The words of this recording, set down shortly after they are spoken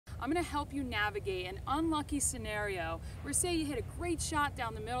I'm going to help you navigate an unlucky scenario where, say, you hit a great shot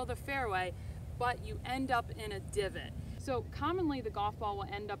down the middle of the fairway, but you end up in a divot. So commonly the golf ball will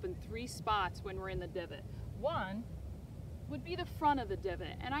end up in 3 spots when we're in the divot. One would be the front of the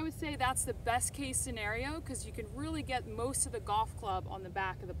divot, and I would say that's the best case scenario because you can really get most of the golf club on the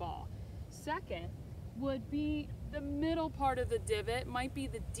back of the ball. Second would be the middle part of the divot, might be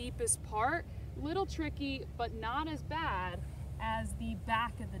the deepest part, little tricky but not as bad as the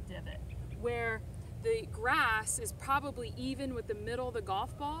back of the divot, where the grass is probably even with the middle of the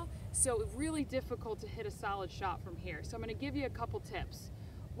golf ball, so it's really difficult to hit a solid shot from here. So I'm going to give you a couple tips.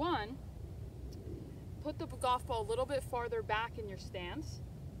 One, put the golf ball a little bit farther back in your stance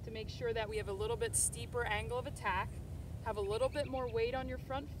to make sure that we have a little bit steeper angle of attack, have a little bit more weight on your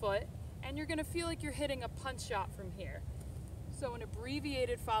front foot, and you're going to feel like you're hitting a punch shot from here. So an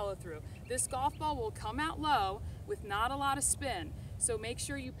abbreviated follow through. This golf ball will come out low with not a lot of spin, so make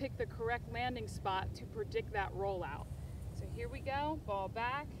sure you pick the correct landing spot to predict that rollout. So here we go, ball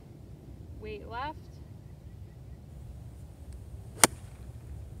back, weight left.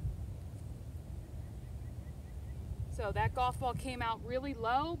 So that golf ball came out really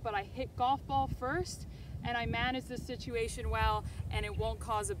low, but I hit golf ball first and I managed the situation well, and it won't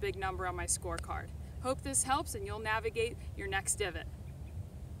cause a big number on my scorecard. Hope this helps and you'll navigate your next divot.